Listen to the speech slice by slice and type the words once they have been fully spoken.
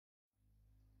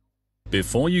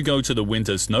Before you go to the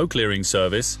winter snow clearing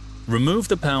service, remove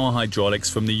the power hydraulics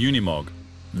from the Unimog.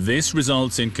 This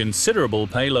results in considerable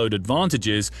payload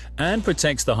advantages and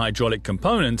protects the hydraulic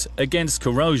component against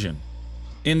corrosion.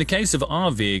 In the case of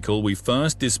our vehicle, we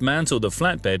first dismantle the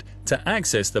flatbed to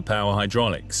access the power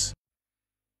hydraulics.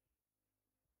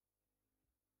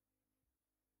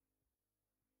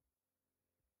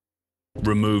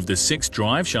 Remove the 6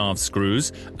 drive shaft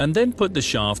screws and then put the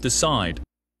shaft aside.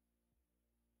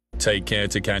 Take care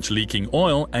to catch leaking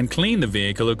oil and clean the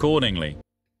vehicle accordingly.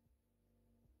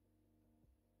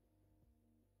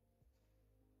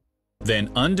 Then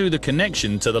undo the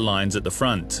connection to the lines at the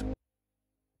front.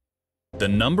 The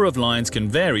number of lines can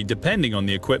vary depending on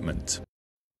the equipment.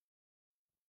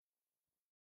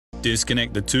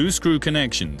 Disconnect the 2 screw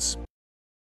connections.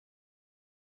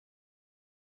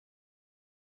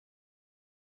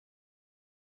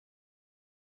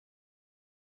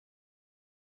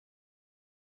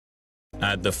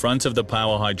 At the front of the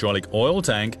power hydraulic oil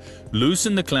tank,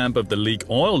 loosen the clamp of the leak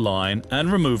oil line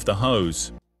and remove the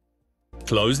hose.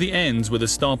 Close the ends with a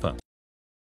stopper.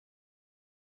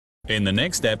 In the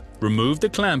next step, remove the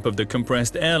clamp of the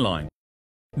compressed air line.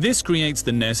 This creates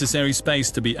the necessary space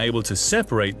to be able to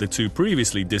separate the 2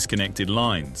 previously disconnected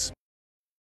lines.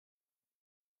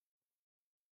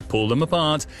 Pull them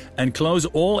apart and close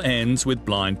all ends with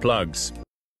blind plugs.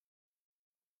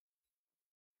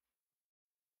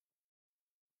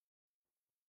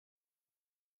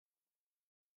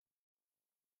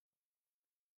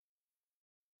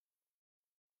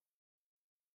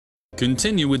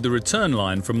 Continue with the return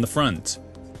line from the front.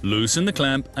 Loosen the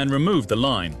clamp and remove the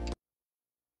line.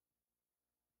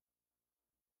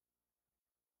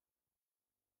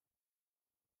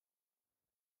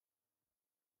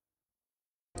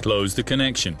 Close the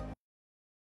connection.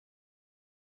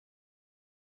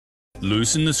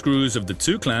 Loosen the screws of the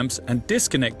 2 clamps and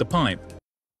disconnect the pipe.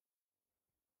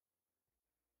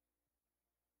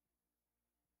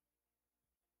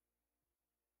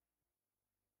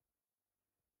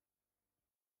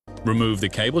 Remove the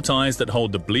cable ties that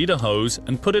hold the bleeder hose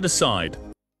and put it aside.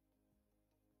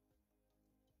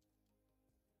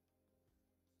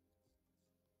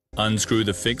 Unscrew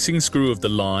the fixing screw of the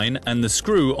line and the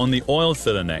screw on the oil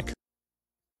filler neck.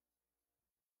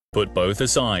 Put both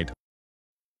aside.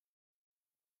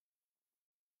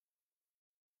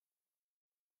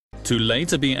 To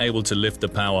later be able to lift the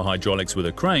power hydraulics with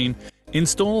a crane,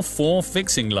 install 4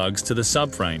 fixing lugs to the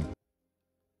subframe.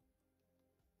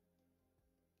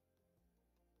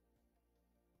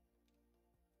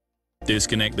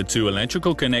 Disconnect the 2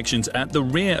 electrical connections at the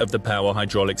rear of the power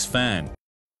hydraulics fan.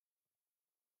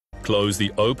 Close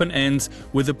the open ends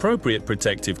with appropriate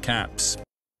protective caps.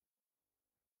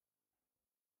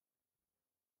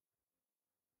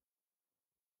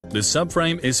 The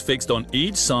subframe is fixed on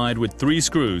each side with 3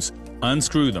 screws.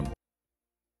 Unscrew them.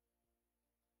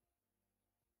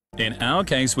 In our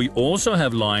case, we also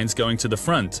have lines going to the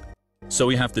front, so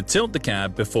we have to tilt the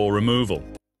cab before removal.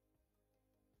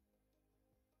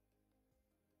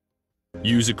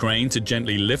 Use a crane to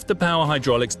gently lift the power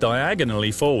hydraulics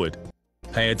diagonally forward.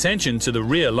 Pay attention to the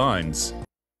rear lines.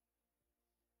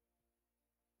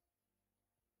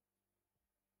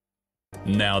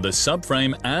 Now the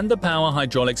subframe and the power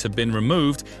hydraulics have been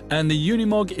removed and the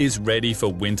Unimog is ready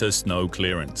for winter snow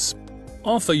clearance.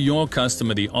 Offer your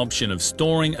customer the option of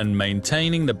storing and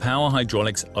maintaining the power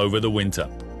hydraulics over the winter.